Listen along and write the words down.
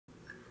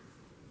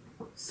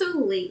So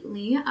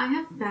lately, I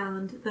have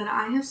found that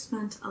I have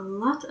spent a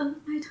lot of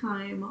my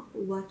time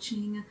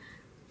watching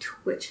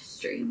Twitch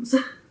streams.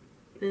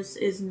 This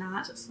is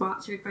not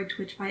sponsored by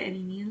Twitch by any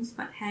means,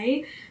 but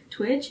hey,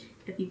 Twitch,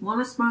 if you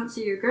want to sponsor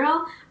your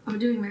girl, I'm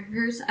doing my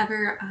first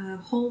ever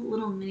whole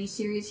little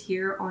mini-series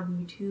here on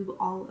YouTube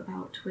all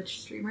about Twitch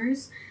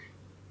streamers,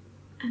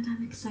 and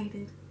I'm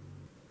excited.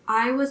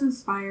 I was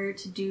inspired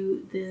to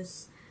do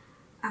this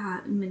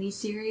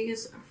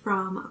mini-series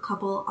from a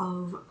couple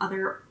of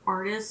other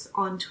artists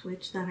on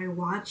Twitch that I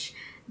watch.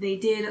 They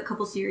did a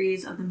couple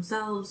series of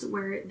themselves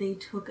where they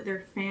took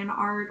their fan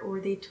art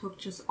or they took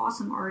just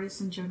awesome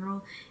artists in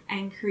general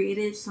and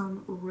created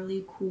some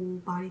really cool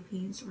body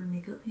paints or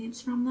makeup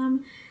paints from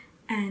them,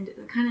 and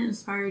it kind of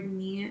inspired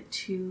me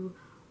to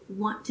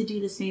want to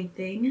do the same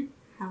thing.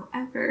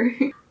 However,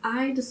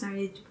 I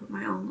decided to put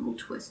my own little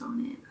twist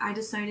on it. I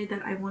decided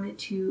that I wanted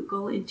to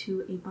go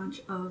into a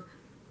bunch of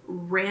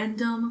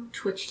random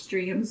Twitch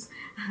streams.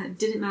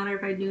 Didn't matter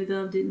if I knew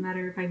them, didn't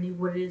matter if I knew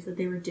what it is that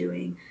they were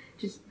doing.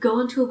 Just go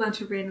into a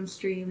bunch of random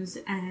streams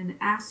and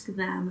ask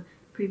them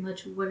pretty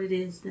much what it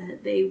is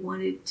that they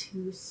wanted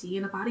to see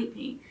in a body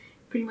paint.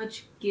 Pretty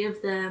much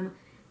give them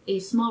a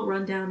small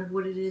rundown of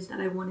what it is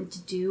that I wanted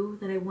to do,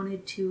 that I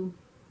wanted to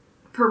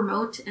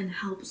promote and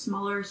help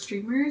smaller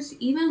streamers,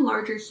 even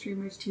larger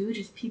streamers too,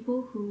 just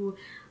people who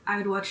I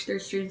would watch their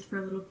streams for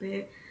a little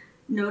bit,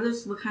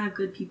 notice what kind of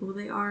good people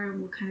they are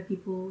and what kind of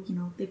people, you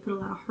know, they put a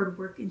lot of hard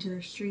work into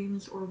their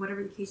streams or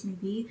whatever the case may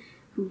be,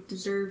 who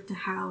deserve to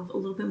have a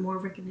little bit more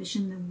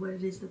recognition than what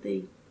it is that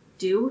they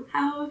do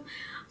have.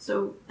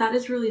 So that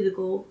is really the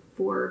goal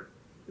for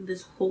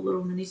this whole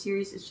little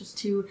mini-series, is just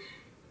to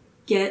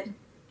get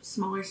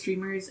smaller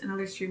streamers and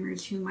other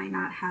streamers who might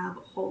not have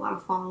a whole lot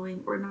of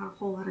following or not a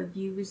whole lot of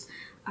views,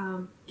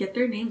 get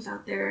their names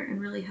out there and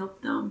really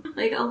help them.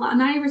 Like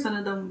 90%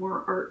 of them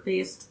were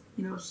art-based,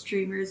 you know,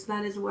 streamers.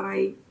 That is what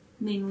I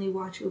mainly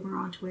watch over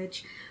on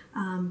Twitch.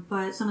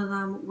 But some of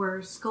them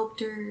were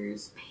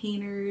sculptors,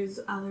 painters,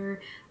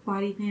 other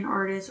body paint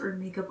artists or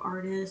makeup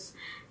artists,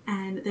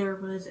 and there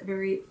was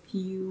very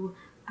few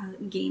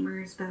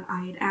gamers that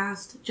I had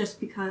asked, just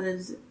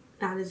because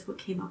that is what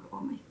came up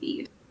on my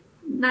feed.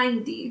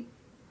 90%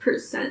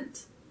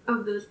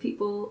 of those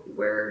people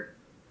were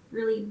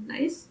really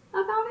nice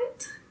about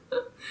it.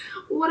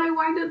 What I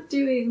wind up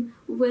doing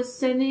was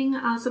sending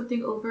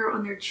something over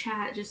on their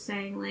chat, just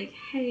saying like,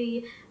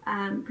 hey,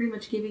 pretty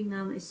much giving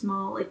them a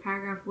small like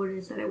paragraph of what it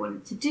is that I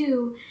wanted to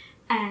do,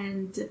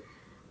 and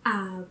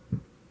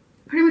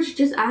pretty much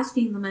just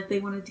asking them if they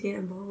wanted to get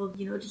involved,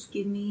 you know, just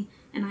give me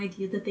an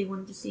idea that they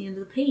wanted to see into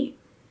the paint.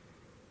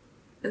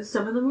 And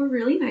some of them were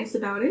really nice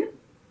about it,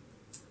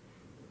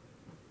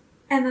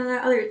 and then the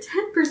other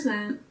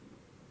 10%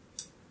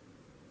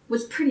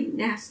 was pretty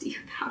nasty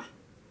about it.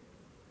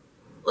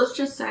 Let's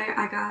just say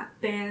I got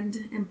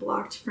banned and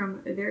blocked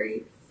from a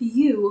very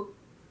few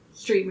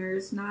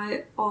streamers.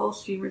 Not all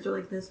streamers are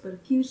like this, but a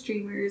few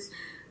streamers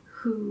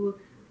who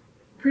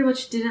pretty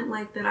much didn't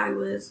like that I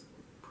was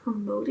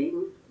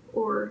promoting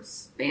or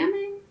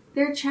spamming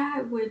their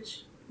chat,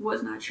 which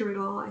was not true at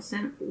all. I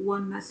sent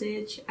one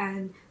message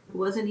and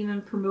wasn't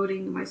even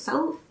promoting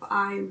myself.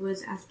 I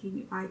was asking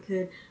if I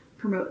could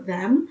promote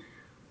them.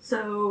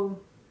 So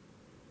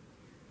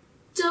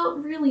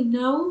don't really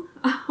know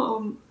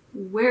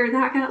where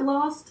that got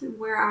lost,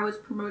 where I was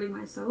promoting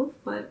myself.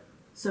 But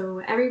so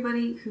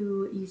everybody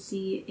who you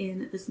see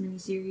in this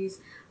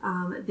mini-series,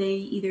 they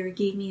either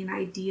gave me an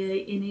idea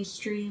in a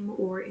stream,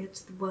 or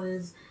it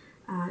was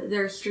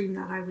their stream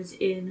that I was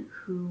in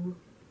who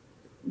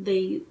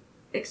they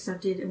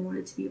accepted and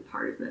wanted to be a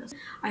part of this.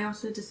 I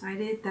also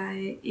decided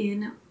that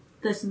in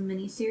this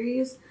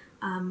mini-series,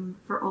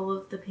 for all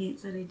of the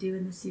paints that I do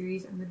in the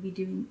series, I'm going to be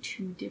doing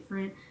two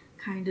different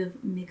kind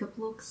of makeup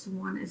looks.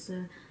 One is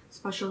a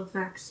special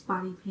effects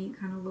body paint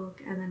kind of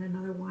look, and then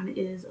another one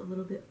is a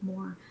little bit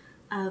more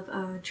of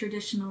a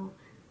traditional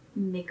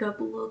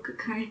makeup look,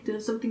 kind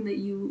of something that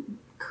you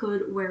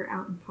could wear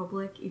out in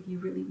public if you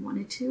really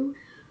wanted to.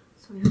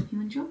 So I hope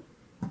you enjoy.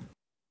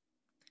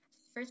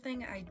 First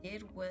thing I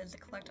did was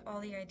collect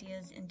all the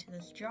ideas into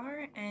this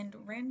jar and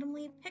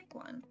randomly pick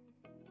one.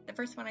 The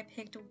first one I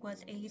picked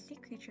was a sea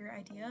creature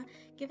idea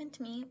given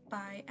to me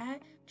by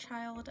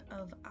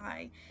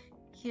 @ChildOfI.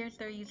 Here's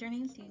their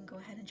username, so you can go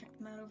ahead and check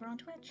them out over on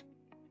Twitch.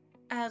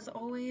 As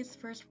always,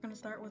 first we're going to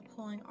start with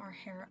pulling our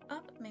hair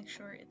up. Make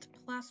sure it's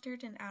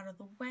plastered and out of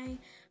the way.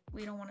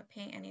 We don't want to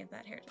paint any of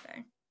that hair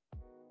today.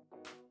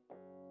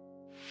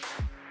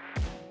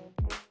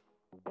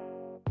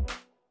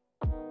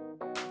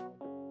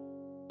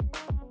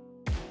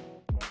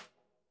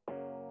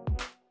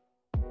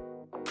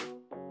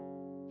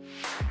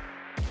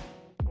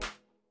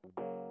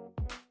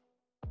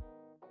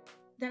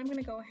 Then I'm going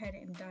to go ahead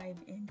and dive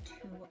into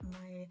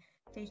my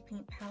face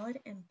paint palette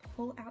and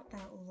pull out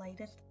that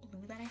lightest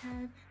blue that I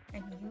have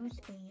and use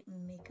a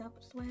makeup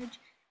swedge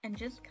and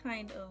just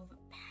kind of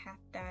pat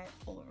that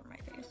all over my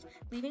face,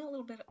 leaving a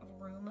little bit of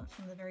room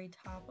from the very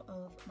top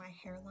of my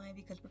hairline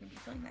because we're going to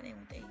be filling that in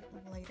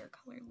with a lighter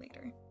color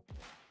later.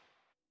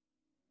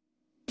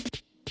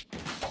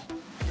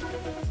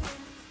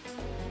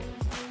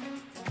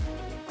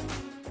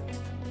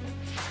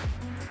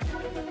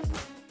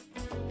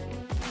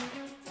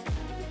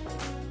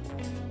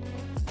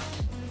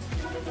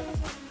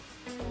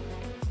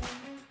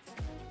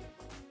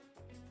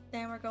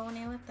 going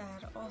in with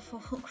that awful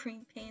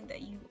green paint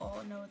that you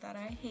all know that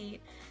I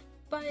hate,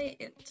 but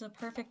it's a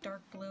perfect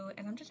dark blue,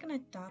 and I'm just gonna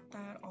dot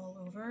that all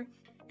over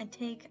and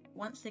take,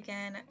 once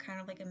again,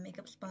 kind of like a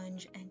makeup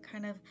sponge and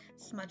kind of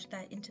smudge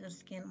that into the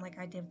skin like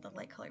I did with the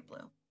light colored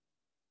blue.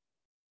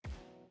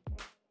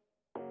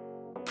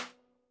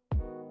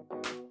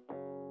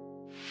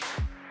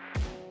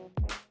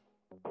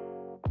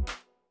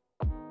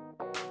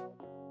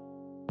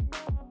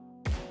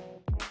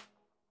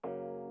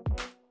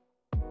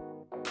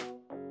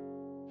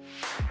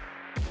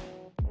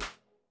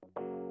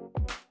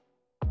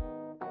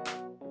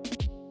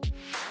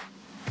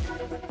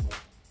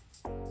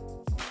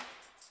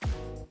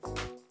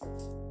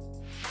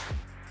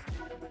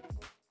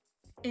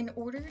 In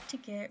order to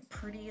get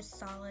pretty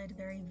solid,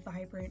 very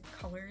vibrant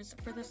colors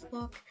for this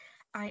look,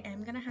 I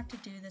am going to have to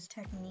do this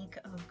technique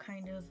of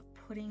kind of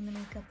putting the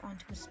makeup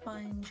onto a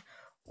sponge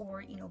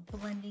or, you know,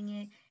 blending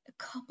it a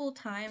couple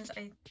times.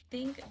 I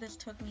think this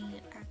took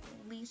me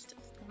at least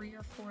 3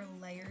 or 4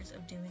 layers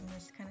of doing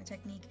this kind of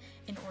technique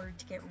in order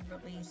to get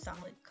really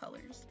solid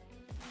colors.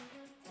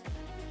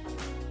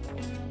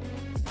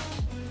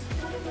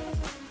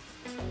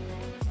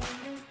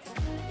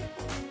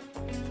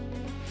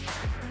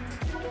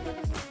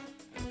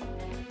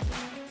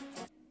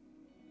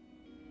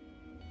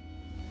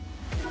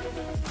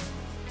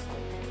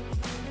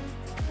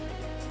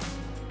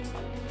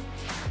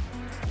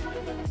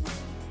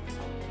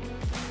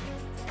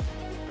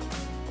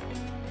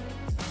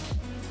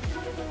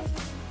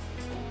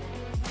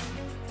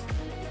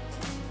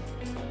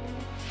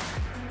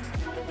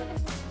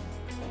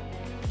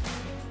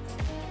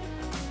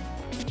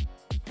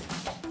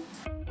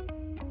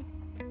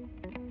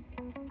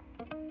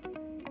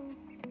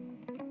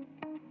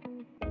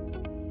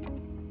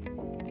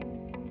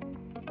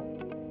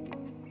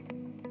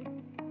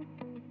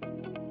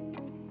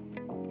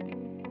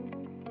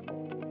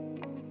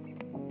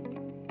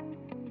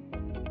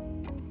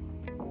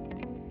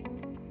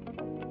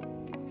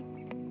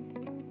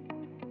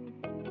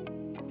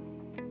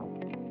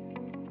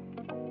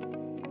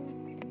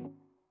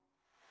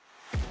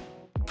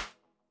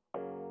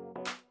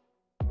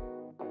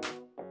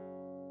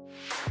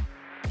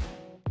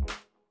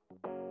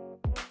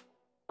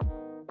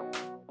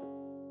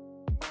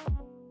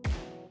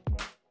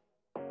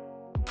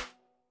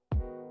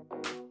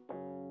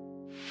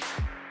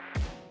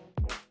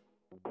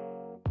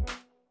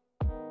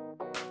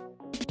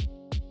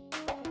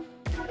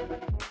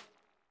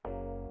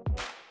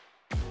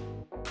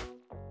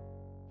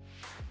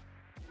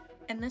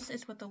 And this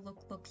is what the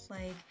look looks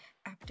like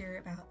after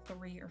about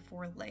 3 or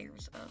 4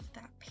 layers of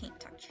that paint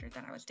texture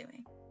that I was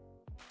doing.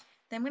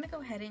 Then I'm going to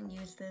go ahead and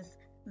use this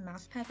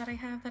mouse pad that I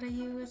have that I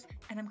use,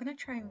 and I'm going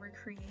to try and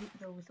recreate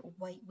those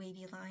white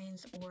wavy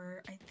lines,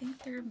 or I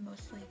think they're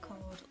mostly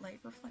called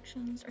light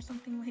reflections or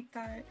something like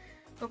that,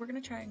 but we're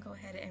going to try and go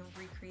ahead and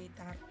recreate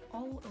that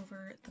all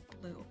over the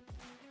blue.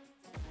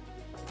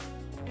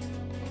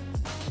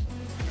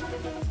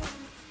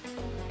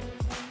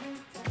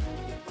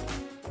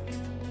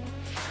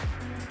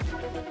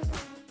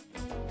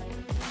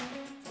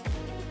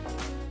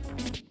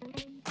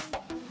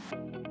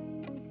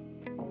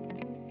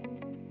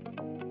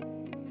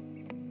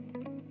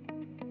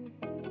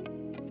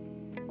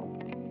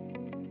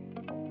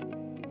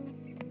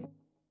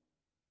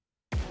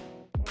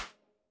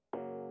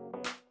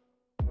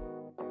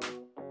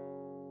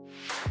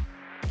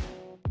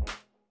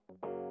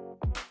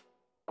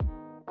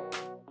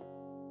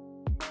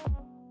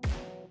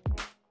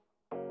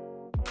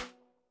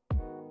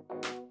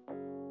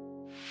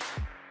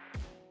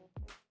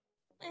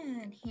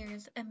 And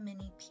here's a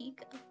mini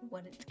peek of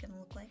what it's gonna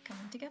look like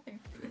coming together.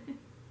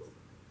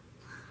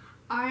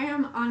 I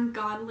am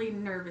ungodly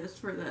nervous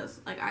for this.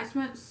 Like, I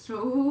spent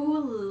so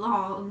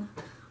long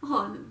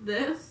on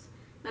this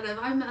that if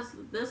I mess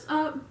this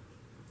up,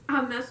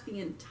 I mess the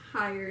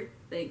entire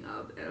thing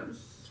up, and I'm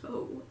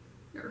so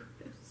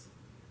nervous.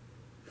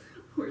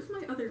 Where's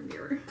my other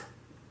mirror?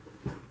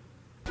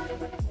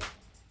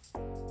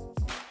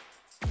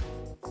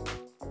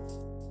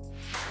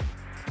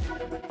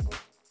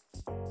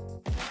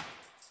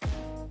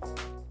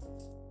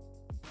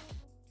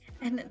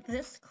 And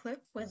this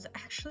clip was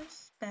actually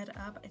sped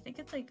up. I think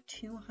it's like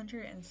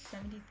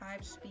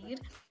 275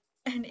 speed,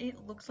 and it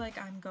looks like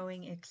I'm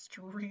going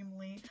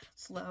extremely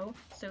slow.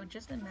 So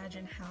just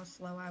imagine how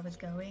slow I was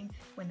going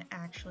when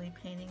actually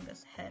painting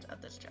this head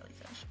of this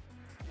jellyfish.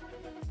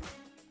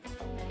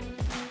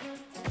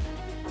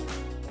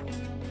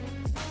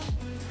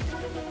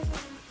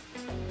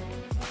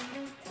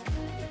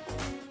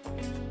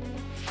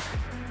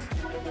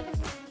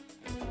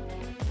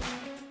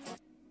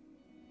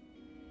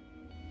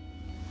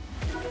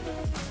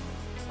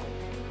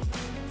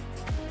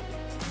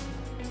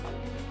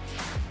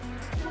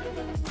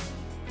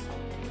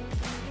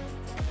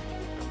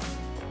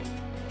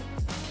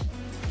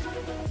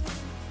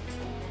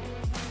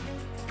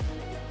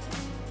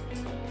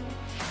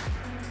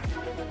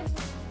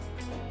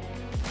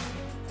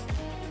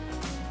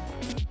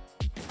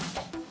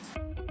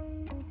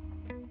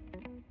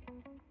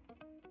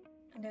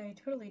 And I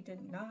totally did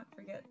not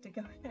forget to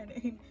go ahead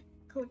and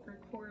click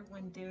record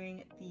when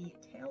doing the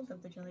tails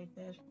of the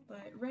jellyfish,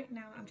 but right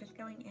now I'm just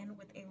going in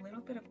with a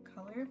little bit of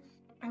color.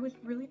 I was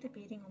really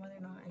debating on whether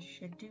or not I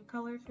should do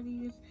color for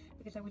these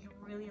because I was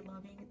really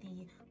loving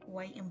the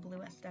white and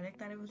blue aesthetic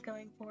that I was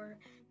going for.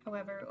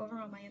 However, over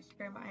on my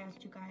Instagram, I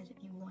asked you guys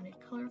if you wanted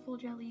colorful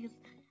jellies,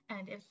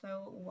 and if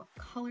so, what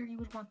color you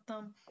would want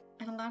them.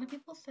 And a lot of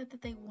people said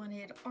that they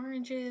wanted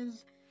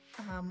oranges,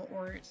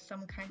 or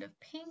some kind of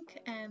pink,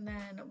 and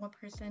then one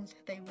person said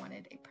they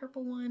wanted a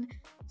purple one.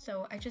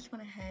 So I just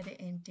went ahead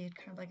and did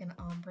kind of like an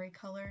ombre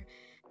color,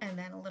 and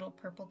then a little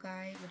purple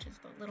guy, which is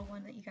the little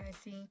one that you guys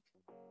see.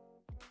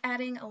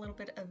 Adding a little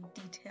bit of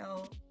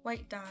detail,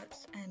 white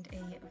dots, and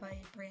a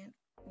vibrant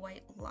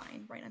white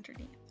line right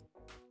underneath.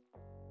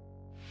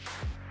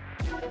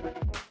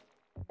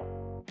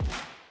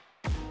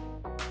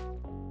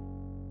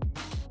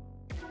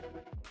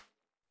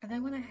 And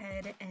then went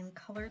ahead and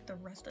colored the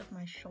rest of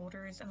my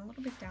shoulders and a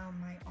little bit down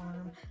my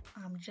arm,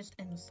 just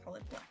in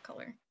solid black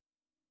color.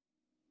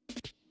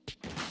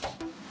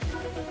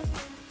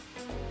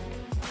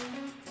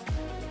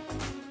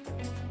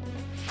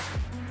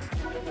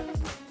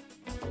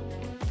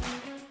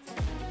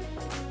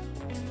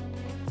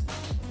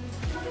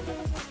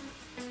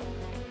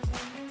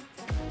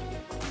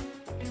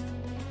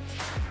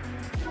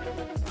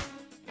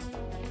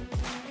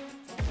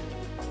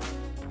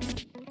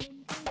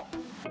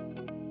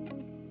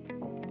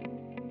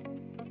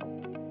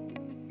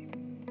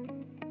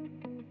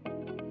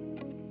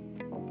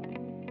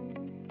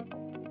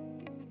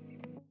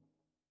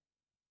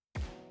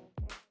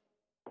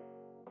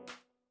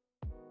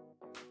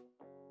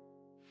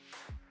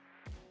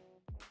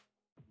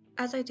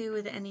 As I do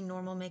with any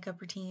normal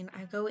makeup routine,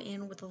 I go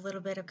in with a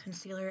little bit of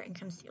concealer and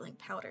concealing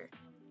powder.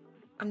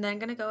 I'm then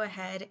going to go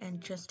ahead and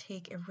just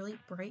take a really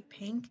bright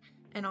pink,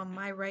 and on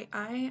my right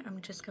eye, I'm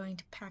just going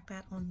to pack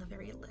that on the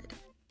very lid.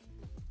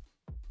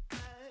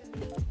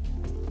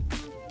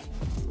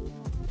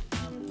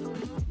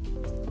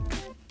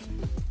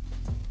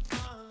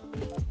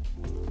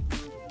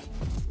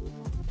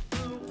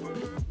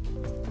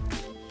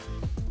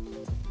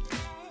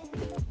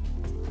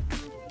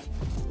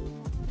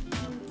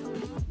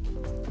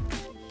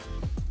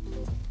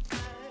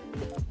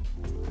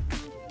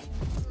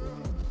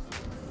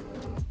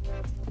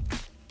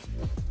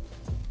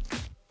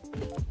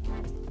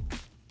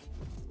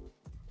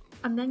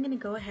 I'm then going to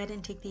go ahead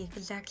and take the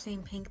exact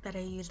same pink that I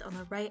used on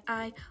the right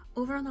eye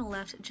over on the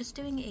left, just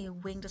doing a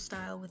winged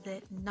style with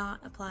it, not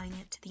applying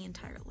it to the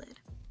entire lid.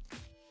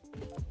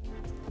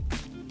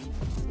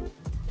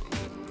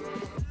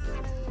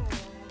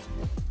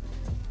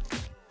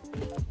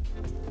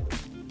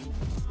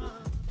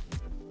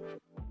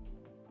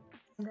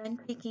 And then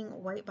taking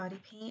white body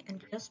paint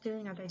and just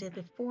doing as I did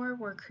before,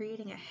 we're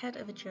creating a head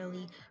of a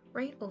jelly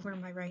right over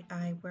my right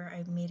eye where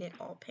I made it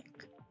all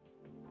pink.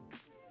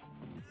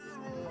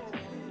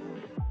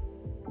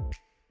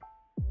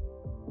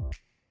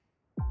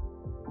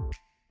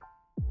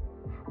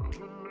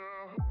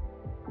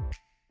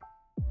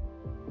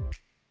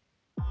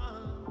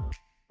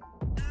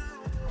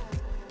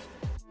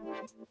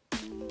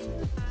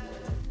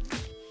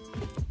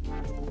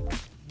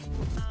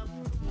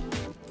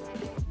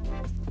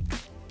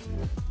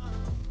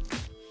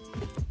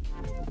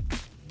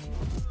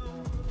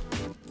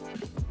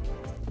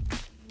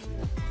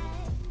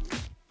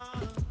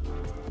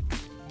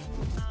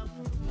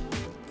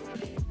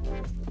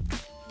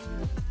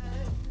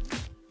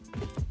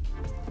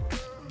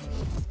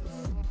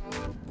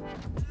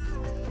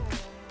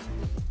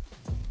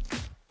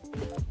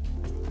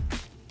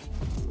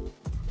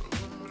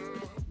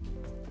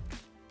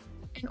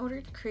 In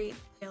order to create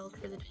tails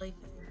for the jellyfish,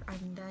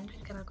 I'm then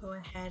just going to go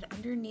ahead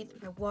underneath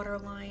my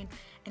waterline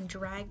and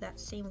drag that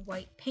same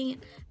white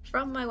paint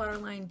from my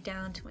waterline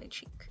down to my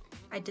cheek.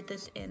 I did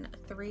this in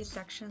 3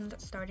 sections,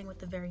 starting with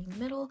the very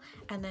middle,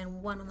 and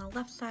then one on the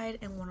left side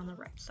and one on the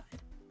right side.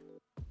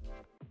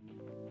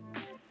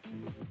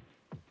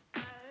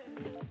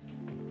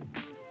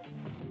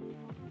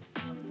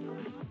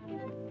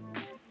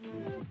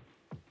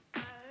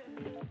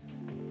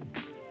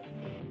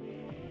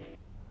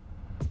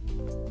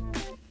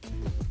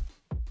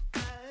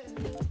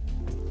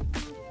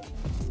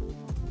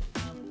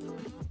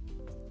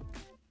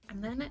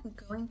 And then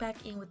going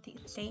back in with the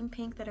same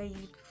pink that I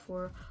used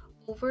before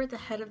over the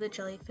head of the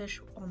jellyfish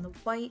on the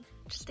white,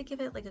 just to give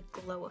it like a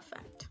glow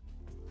effect.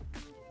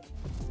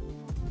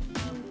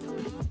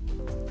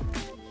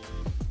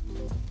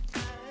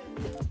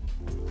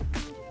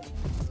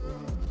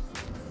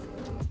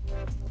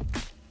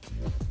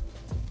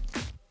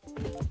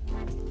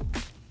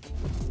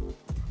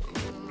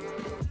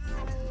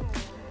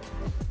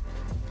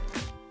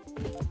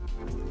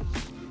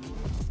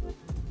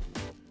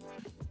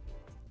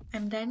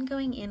 I'm then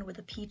going in with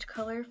a peach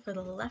color for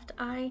the left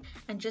eye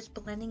and just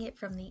blending it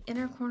from the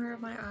inner corner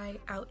of my eye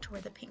out to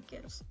where the pink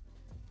is.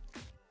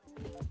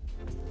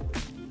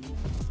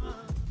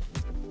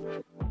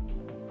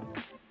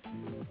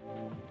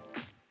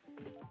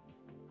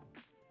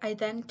 I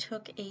then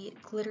took a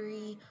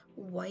glittery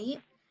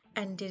white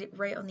and did it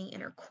right on the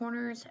inner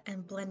corners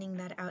and blending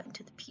that out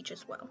into the peach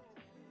as well.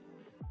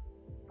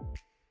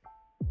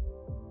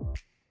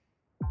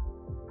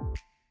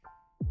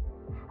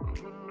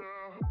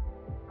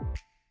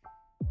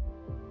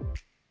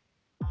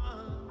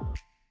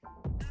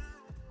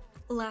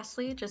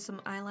 Lastly, just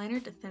some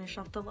eyeliner to finish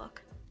off the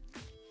look.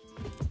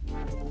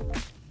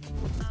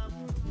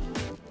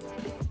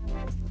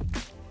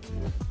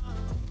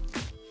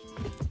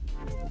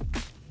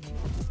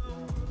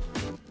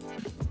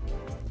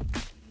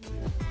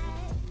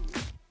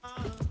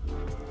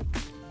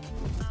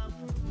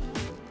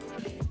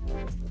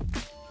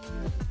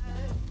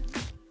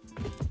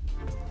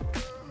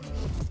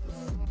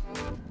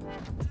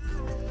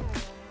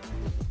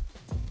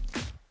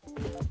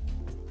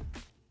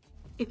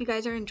 If you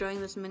guys are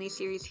enjoying this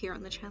mini-series here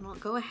on the channel,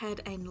 go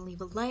ahead and leave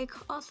a like.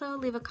 Also,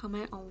 leave a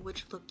comment on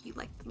which look you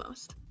like the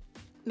most.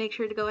 Make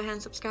sure to go ahead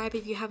and subscribe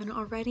if you haven't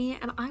already,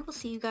 and I will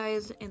see you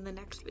guys in the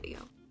next video.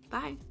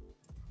 Bye!